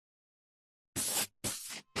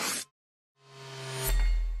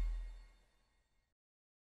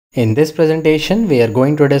In this presentation, we are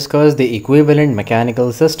going to discuss the equivalent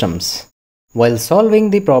mechanical systems. While solving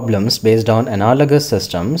the problems based on analogous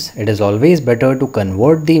systems, it is always better to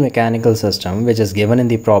convert the mechanical system which is given in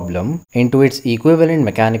the problem into its equivalent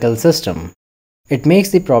mechanical system. It makes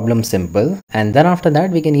the problem simple, and then after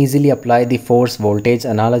that we can easily apply the force voltage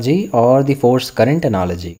analogy or the force current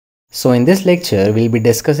analogy. So in this lecture, we'll be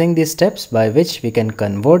discussing the steps by which we can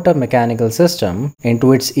convert a mechanical system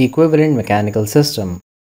into its equivalent mechanical system.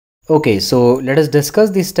 Okay, so let us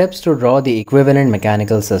discuss the steps to draw the equivalent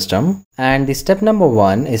mechanical system. And the step number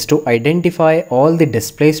 1 is to identify all the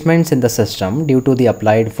displacements in the system due to the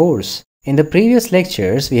applied force. In the previous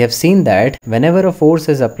lectures, we have seen that whenever a force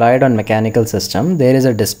is applied on mechanical system, there is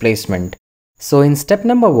a displacement. So in step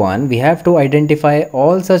number 1, we have to identify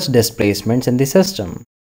all such displacements in the system.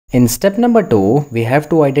 In step number 2, we have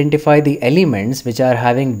to identify the elements which are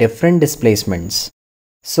having different displacements.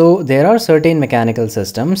 So there are certain mechanical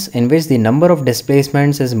systems in which the number of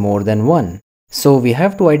displacements is more than one. So we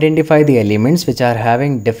have to identify the elements which are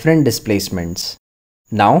having different displacements.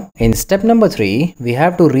 Now, in step number 3, we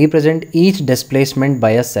have to represent each displacement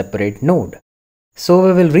by a separate node. So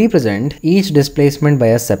we will represent each displacement by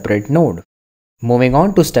a separate node. Moving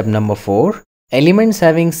on to step number 4, elements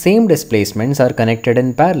having same displacements are connected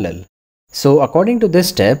in parallel. So according to this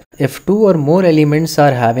step, if two or more elements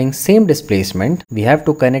are having same displacement, we have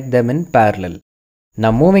to connect them in parallel.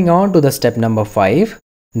 Now moving on to the step number 5,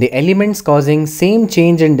 the elements causing same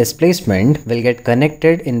change in displacement will get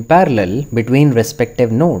connected in parallel between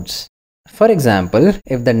respective nodes. For example,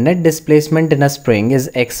 if the net displacement in a spring is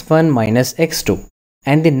x1 minus x2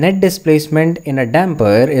 and the net displacement in a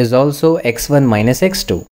damper is also x1 minus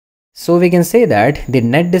x2. So we can say that the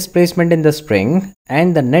net displacement in the spring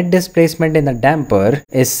and the net displacement in the damper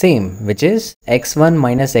is same, which is x1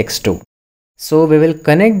 minus x2. So we will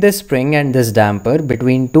connect this spring and this damper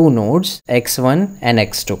between two nodes x1 and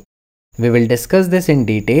x2. We will discuss this in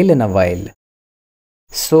detail in a while.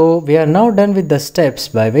 So we are now done with the steps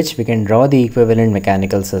by which we can draw the equivalent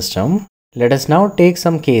mechanical system. Let us now take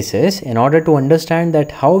some cases in order to understand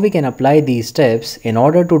that how we can apply these steps in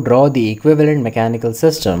order to draw the equivalent mechanical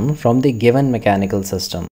system from the given mechanical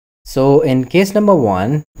system. So in case number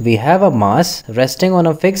 1, we have a mass resting on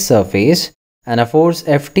a fixed surface and a force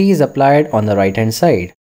Ft is applied on the right hand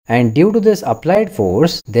side. And due to this applied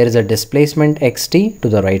force, there is a displacement xt to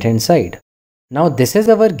the right hand side. Now this is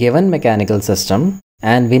our given mechanical system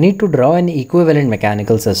and we need to draw an equivalent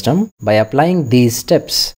mechanical system by applying these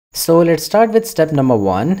steps. So let's start with step number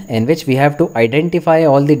 1, in which we have to identify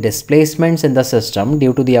all the displacements in the system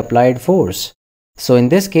due to the applied force. So in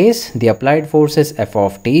this case, the applied force is f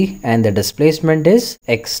of t and the displacement is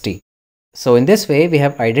xt. So in this way, we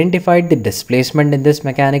have identified the displacement in this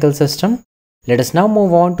mechanical system. Let us now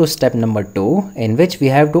move on to step number 2, in which we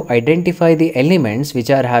have to identify the elements which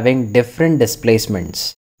are having different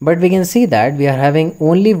displacements. But we can see that we are having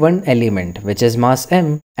only one element, which is mass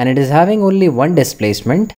m, and it is having only one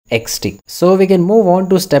displacement xt. So we can move on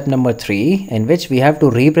to step number 3, in which we have to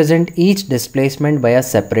represent each displacement by a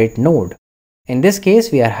separate node. In this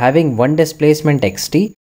case, we are having one displacement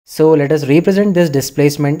xt. So let us represent this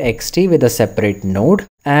displacement xt with a separate node.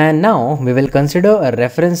 And now we will consider a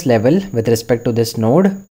reference level with respect to this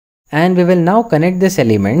node. And we will now connect this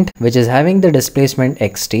element which is having the displacement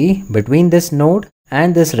xt between this node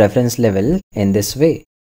and this reference level in this way.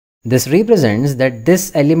 This represents that this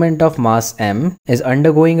element of mass m is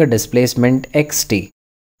undergoing a displacement xt,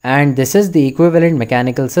 and this is the equivalent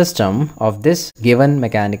mechanical system of this given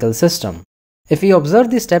mechanical system. If we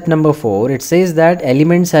observe the step number 4, it says that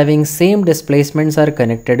elements having same displacements are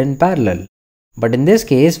connected in parallel. But in this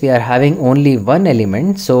case, we are having only one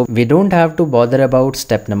element, so we don't have to bother about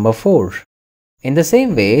step number 4. In the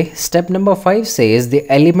same way, step number 5 says the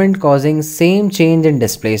element causing same change in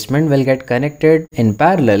displacement will get connected in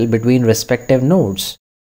parallel between respective nodes.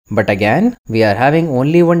 But again, we are having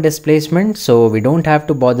only one displacement, so we don't have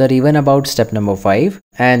to bother even about step number 5,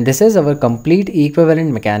 and this is our complete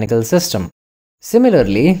equivalent mechanical system.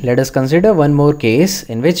 Similarly, let us consider one more case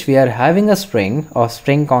in which we are having a spring of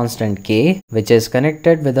spring constant k, which is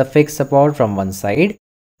connected with a fixed support from one side.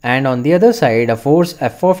 And on the other side, a force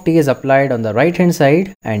f of t is applied on the right hand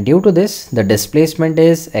side, and due to this, the displacement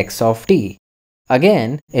is x of t.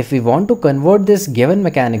 Again, if we want to convert this given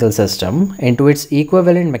mechanical system into its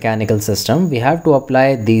equivalent mechanical system, we have to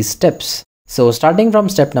apply these steps. So starting from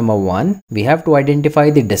step number 1, we have to identify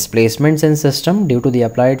the displacements in system due to the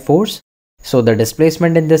applied force. So the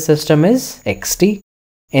displacement in this system is xt.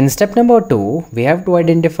 In step number 2, we have to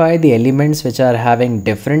identify the elements which are having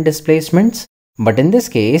different displacements. But in this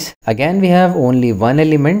case, again we have only one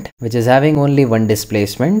element which is having only one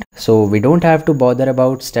displacement, so we don't have to bother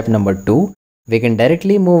about step number 2. We can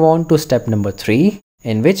directly move on to step number 3,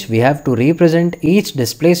 in which we have to represent each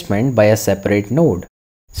displacement by a separate node.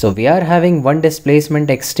 So we are having one displacement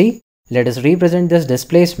xt. Let us represent this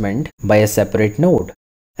displacement by a separate node.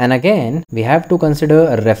 And again, we have to consider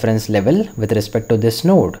a reference level with respect to this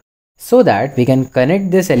node, so that we can connect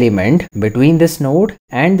this element between this node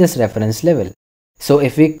and this reference level. So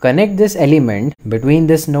if we connect this element between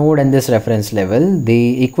this node and this reference level,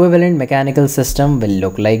 the equivalent mechanical system will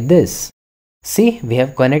look like this. See, we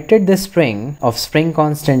have connected this spring of spring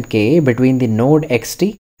constant k between the node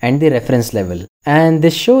xt and the reference level. And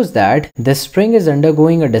this shows that this spring is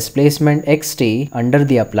undergoing a displacement xt under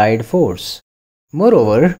the applied force.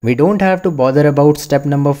 Moreover, we don't have to bother about step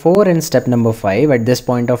number 4 and step number 5 at this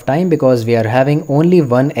point of time because we are having only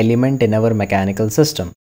one element in our mechanical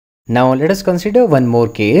system. Now let us consider one more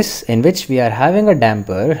case in which we are having a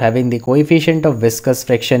damper having the coefficient of viscous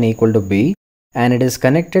friction equal to B, and it is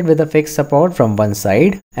connected with a fixed support from one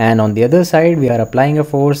side, and on the other side we are applying a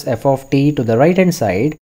force f of t to the right hand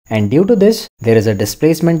side, and due to this there is a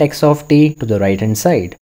displacement x of t to the right hand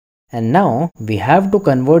side. And now we have to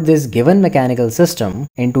convert this given mechanical system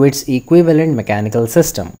into its equivalent mechanical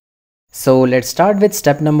system. So let's start with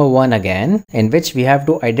step number 1 again, in which we have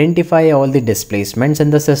to identify all the displacements in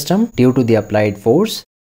the system due to the applied force.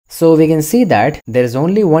 So we can see that there is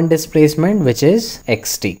only one displacement, which is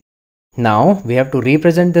xt. Now we have to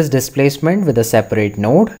represent this displacement with a separate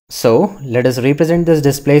node. So let us represent this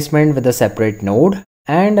displacement with a separate node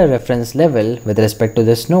and a reference level with respect to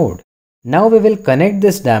this node. Now we will connect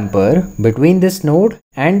this damper between this node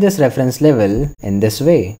and this reference level in this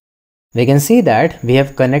way. We can see that we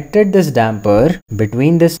have connected this damper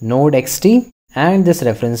between this node xt and this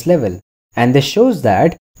reference level, and this shows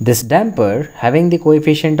that this damper having the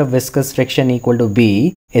coefficient of viscous friction equal to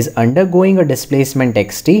B is undergoing a displacement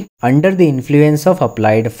xt under the influence of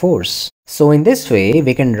applied force. So in this way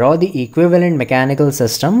we can draw the equivalent mechanical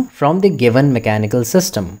system from the given mechanical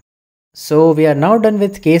system. So we are now done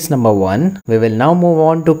with case number 1. We will now move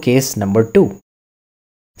on to case number 2.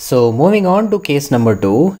 So moving on to case number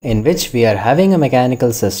 2, in which we are having a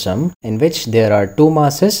mechanical system in which there are two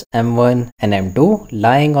masses m1 and m2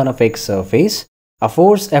 lying on a fixed surface. A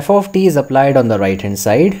force f of t is applied on the right hand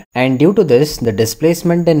side, and due to this the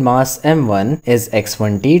displacement in mass m1 is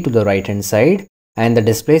x1t to the right hand side and the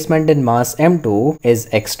displacement in mass m2 is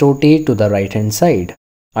x2t to the right hand side.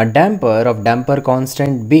 A damper of damper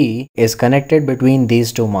constant B is connected between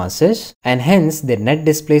these two masses, and hence the net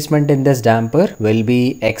displacement in this damper will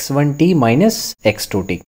be x1t minus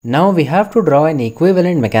x2t. Now we have to draw an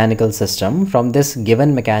equivalent mechanical system from this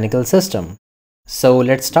given mechanical system. So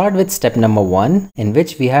let's start with step number 1, in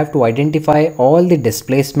which we have to identify all the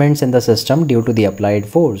displacements in the system due to the applied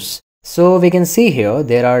force. So we can see here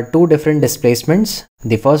there are two different displacements.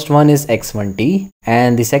 The first one is x1t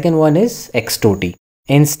and the second one is x2t.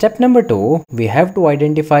 In step number 2, we have to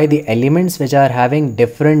identify the elements which are having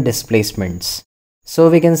different displacements. So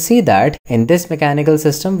we can see that in this mechanical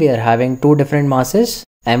system we are having two different masses,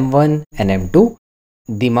 m1 and m2.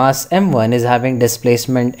 The mass m1 is having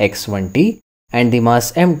displacement x1t and the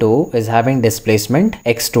mass m2 is having displacement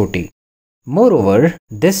x2t. Moreover,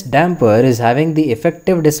 this damper is having the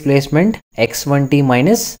effective displacement x1t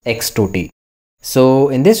minus x2t. So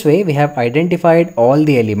in this way we have identified all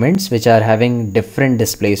the elements which are having different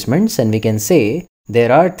displacements, and we can say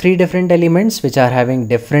there are three different elements which are having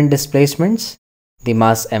different displacements. The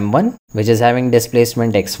mass m1 which is having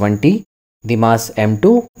displacement x1t, the mass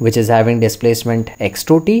m2 which is having displacement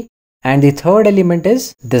x2t, and the third element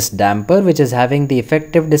is this damper which is having the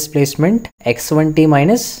effective displacement x1t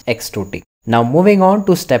minus x2t. Now moving on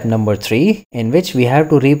to step number 3, in which we have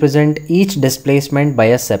to represent each displacement by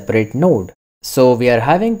a separate node. So we are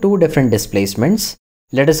having two different displacements.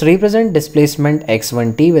 Let us represent displacement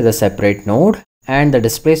x1t with a separate node and the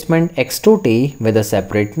displacement x2t with a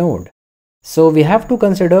separate node. So we have to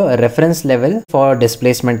consider a reference level for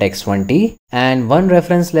displacement x1t and one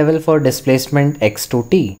reference level for displacement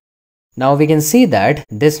x2t. Now we can see that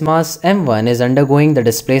this mass m1 is undergoing the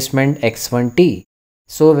displacement x1t.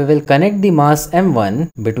 So we will connect the mass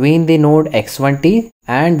m1 between the node x1t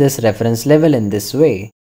and this reference level in this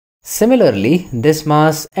way. Similarly, this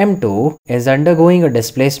mass m2 is undergoing a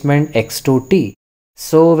displacement x2t.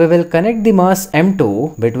 So we will connect the mass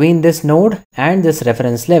m2 between this node and this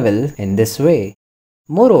reference level in this way.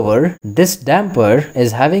 Moreover, this damper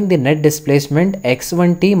is having the net displacement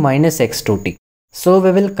x1t minus x2t. So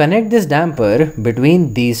we will connect this damper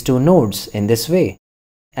between these two nodes in this way.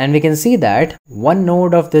 And we can see that one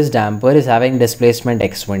node of this damper is having displacement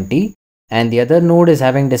x1t and the other node is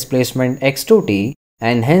having displacement x2t,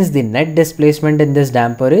 and hence the net displacement in this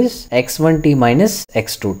damper is x1t minus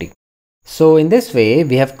x2t. So in this way,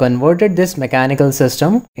 we have converted this mechanical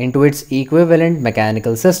system into its equivalent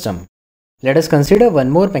mechanical system. Let us consider one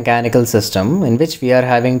more mechanical system in which we are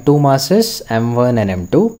having two masses m1 and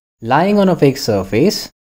m2 lying on a fixed surface,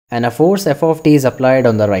 and a force f of t is applied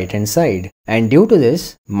on the right hand side, and due to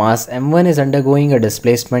this, mass m1 is undergoing a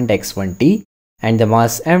displacement x1t and the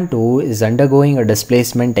mass m2 is undergoing a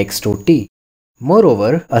displacement x2t.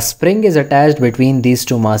 Moreover, a spring is attached between these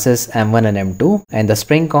two masses m1 and m2 and the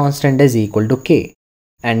spring constant is equal to k.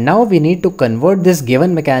 And now we need to convert this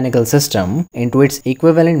given mechanical system into its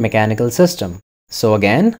equivalent mechanical system. So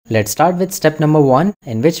again, let's start with step number 1,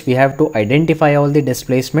 in which we have to identify all the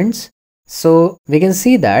displacements. So we can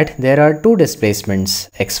see that there are two displacements,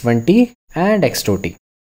 x1t and x2t.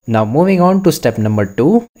 Now moving on to step number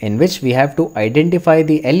 2, in which we have to identify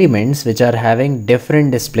the elements which are having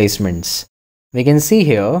different displacements. We can see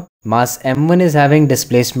here, mass m1 is having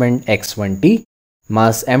displacement x1t,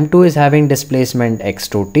 mass m2 is having displacement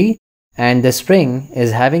x2t, and the spring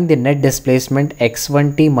is having the net displacement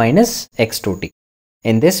x1t minus x2t.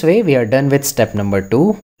 In this way, we are done with step number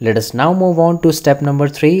 2. Let us now move on to step number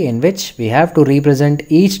 3, in which we have to represent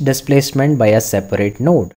each displacement by a separate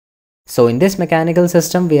node. So in this mechanical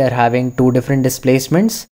system, we are having two different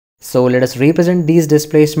displacements. So let us represent these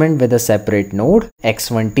displacements with a separate node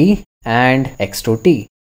x1t and x2t.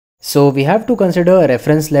 So we have to consider a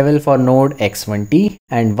reference level for node x1t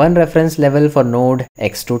and one reference level for node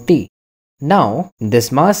x2t. Now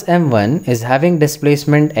this mass m1 is having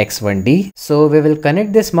displacement x1t, so we will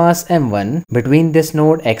connect this mass m1 between this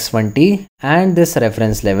node x1t and this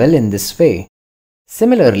reference level in this way.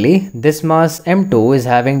 Similarly, this mass m2 is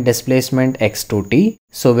having displacement x2t,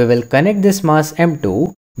 so we will connect this mass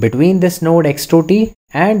m2 between this node x2t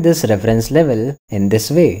and this reference level in this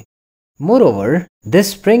way. Moreover,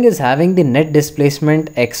 this spring is having the net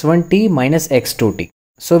displacement x1t minus x2t.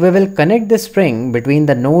 So we will connect the spring between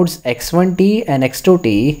the nodes x1t and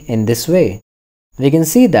x2t in this way. We can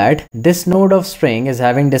see that this node of spring is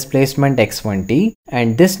having displacement x1t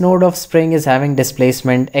and this node of spring is having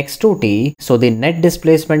displacement x2t. So the net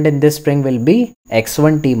displacement in this spring will be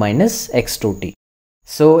x1t minus x2t.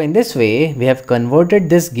 So in this way, we have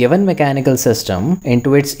converted this given mechanical system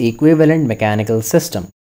into its equivalent mechanical system.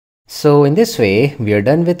 So in this way, we are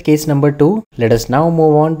done with case number 2. Let us now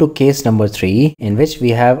move on to case number 3, in which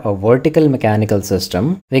we have a vertical mechanical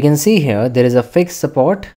system. We can see here there is a fixed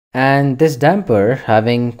support and this damper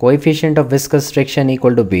having coefficient of viscous friction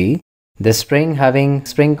equal to B, this spring having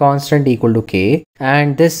spring constant equal to K,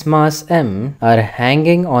 and this mass M are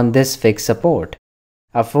hanging on this fixed support.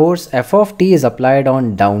 A force F of t is applied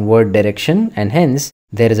on downward direction and hence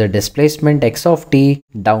there is a displacement x of t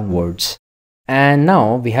downwards. And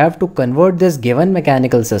now we have to convert this given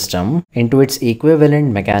mechanical system into its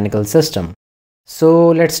equivalent mechanical system. So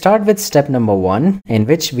let's start with step number 1, in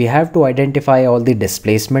which we have to identify all the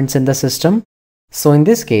displacements in the system. So in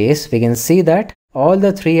this case, we can see that all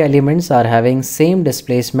the three elements are having same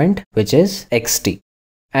displacement, which is xt.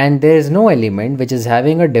 And there is no element which is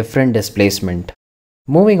having a different displacement.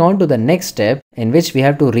 Moving on to the next step, in which we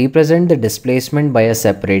have to represent the displacement by a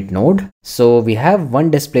separate node. So we have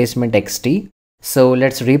one displacement xt. So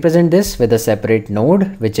let's represent this with a separate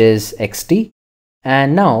node, which is xt.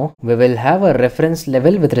 And now we will have a reference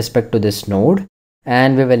level with respect to this node.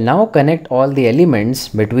 And we will now connect all the elements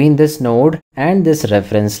between this node and this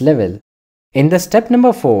reference level. In the step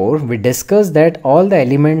number 4, we discussed that all the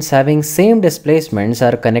elements having same displacements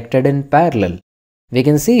are connected in parallel. We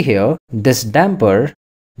can see here this damper,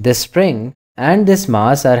 this spring and this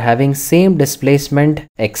mass are having same displacement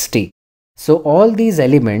xt. So all these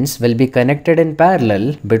elements will be connected in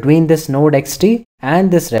parallel between this node xt and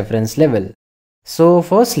this reference level. So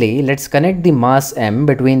firstly, let's connect the mass m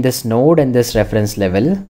between this node and this reference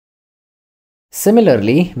level.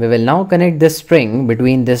 Similarly, we will now connect this spring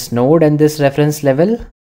between this node and this reference level.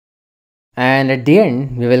 And at the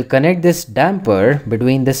end, we will connect this damper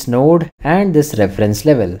between this node and this reference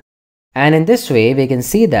level. And in this way, we can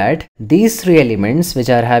see that these three elements which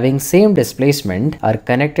are having same displacement are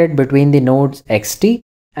connected between the nodes xt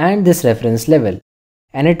and this reference level.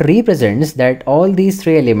 And it represents that all these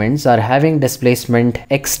three elements are having displacement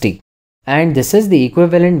xt. And this is the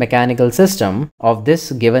equivalent mechanical system of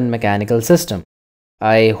this given mechanical system.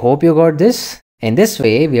 I hope you got this. In this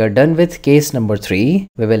way, we are done with case number 3.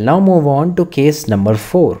 We will now move on to case number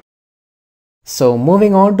 4. So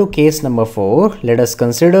moving on to case number 4, let us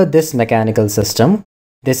consider this mechanical system.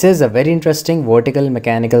 This is a very interesting vertical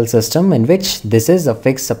mechanical system in which this is a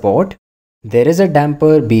fixed support. There is a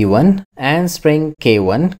damper B1 and spring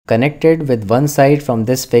K1 connected with one side from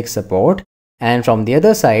this fixed support, and from the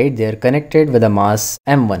other side they are connected with a mass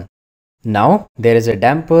M1. Now there is a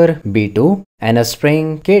damper B2 and a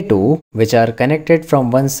spring K2 which are connected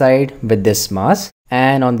from one side with this mass,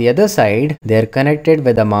 and on the other side they are connected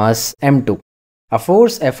with a mass M2. A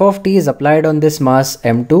force F of t is applied on this mass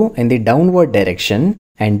M2 in the downward direction,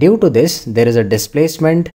 and due to this there is a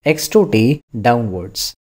displacement x2t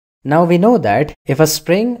downwards. Now we know that if a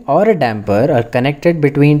spring or a damper are connected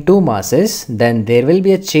between two masses, then there will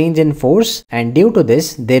be a change in force, and due to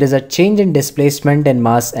this there is a change in displacement in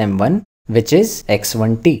mass m1, which is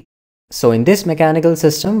x1t. So in this mechanical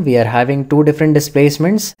system we are having two different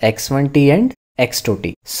displacements, x1t and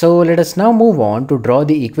x2t. So let us now move on to draw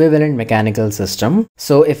the equivalent mechanical system.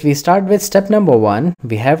 So if we start with step number 1,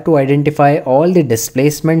 we have to identify all the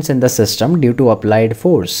displacements in the system due to applied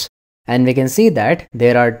force. And we can see that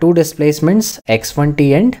there are two displacements,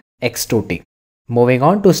 x1t and x2t. Moving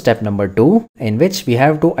on to step number 2, in which we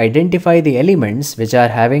have to identify the elements which are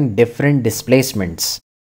having different displacements.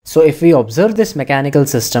 So if we observe this mechanical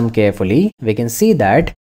system carefully, we can see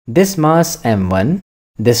that this mass m1,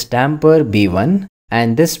 this damper b1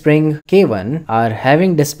 and this spring k1 are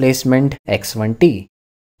having displacement x1t.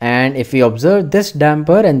 And if we observe this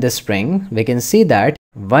damper and this spring, we can see that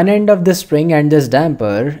one end of the spring and this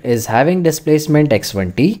damper is having displacement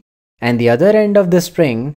x1t, and the other end of the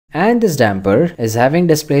spring and this damper is having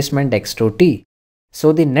displacement x2t.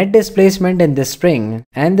 So the net displacement in this spring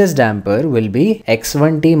and this damper will be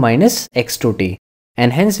x1t minus x2t,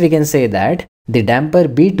 and hence we can say that the damper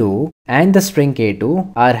b2 and the spring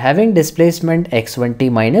k2 are having displacement x1t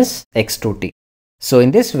minus x2t. So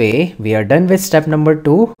in this way, we are done with step number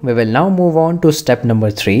 2. We will now move on to step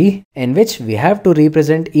number 3, in which we have to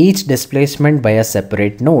represent each displacement by a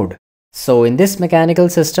separate node. So in this mechanical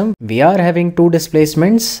system, we are having two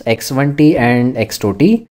displacements, x1t and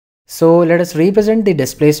x2t. So let us represent the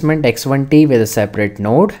displacement x1t with a separate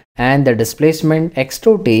node and the displacement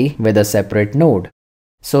x2t with a separate node.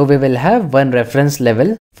 So we will have one reference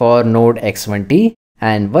level for node x1t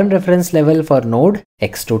and one reference level for node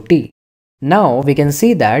x2t. Now we can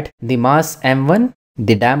see that the mass m1,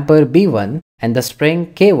 the damper b1 and the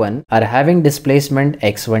spring k1 are having displacement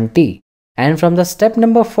x1t. And from the step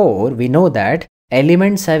number 4, we know that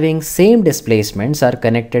elements having same displacements are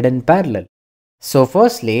connected in parallel. So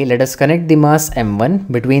firstly, let us connect the mass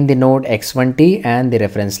m1 between the node x1t and the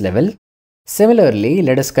reference level. Similarly,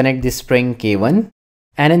 let us connect the spring k1,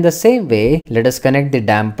 and in the same way, let us connect the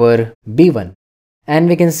damper b1. And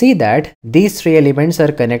we can see that these three elements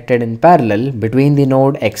are connected in parallel between the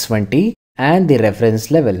node x1t and the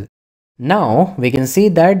reference level. Now we can see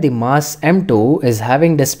that the mass m2 is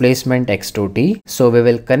having displacement x2t, so we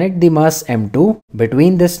will connect the mass m2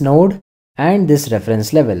 between this node and this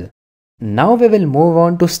reference level. Now we will move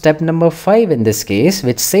on to step number 5 in this case,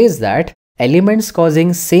 which says that elements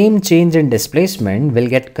causing same change in displacement will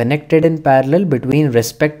get connected in parallel between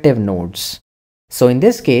respective nodes. So in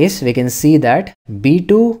this case, we can see that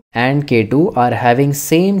B2 and K2 are having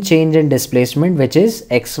same change in displacement, which is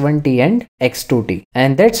x1t and x2t.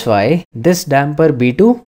 And that's why this damper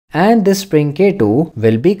B2 and this spring K2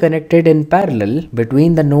 will be connected in parallel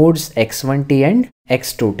between the nodes x1t and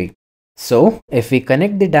x2t. So if we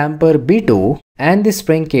connect the damper B2 and the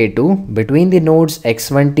spring K2 between the nodes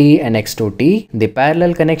x1t and x2t, the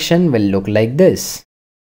parallel connection will look like this.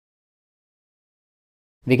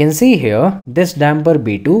 We can see here this damper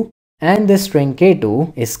B2 and this string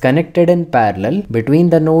K2 is connected in parallel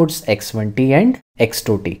between the nodes x1t and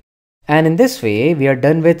x2t. And in this way, we are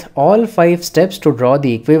done with all 5 steps to draw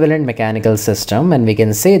the equivalent mechanical system, and we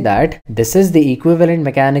can say that this is the equivalent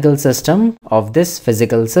mechanical system of this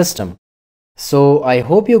physical system. So I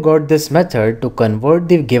hope you got this method to convert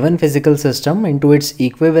the given physical system into its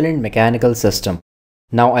equivalent mechanical system.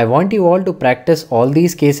 Now I want you all to practice all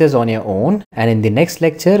these cases on your own, and in the next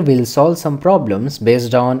lecture we'll solve some problems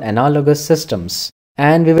based on analogous systems.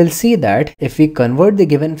 And we will see that if we convert the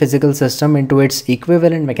given physical system into its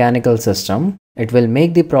equivalent mechanical system, it will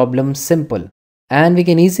make the problem simple. And we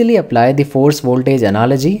can easily apply the force voltage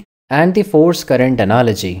analogy and the force current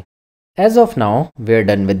analogy. As of now, we are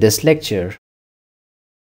done with this lecture.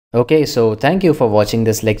 Okay, so thank you for watching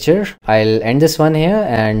this lecture. I'll end this one here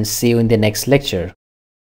and see you in the next lecture.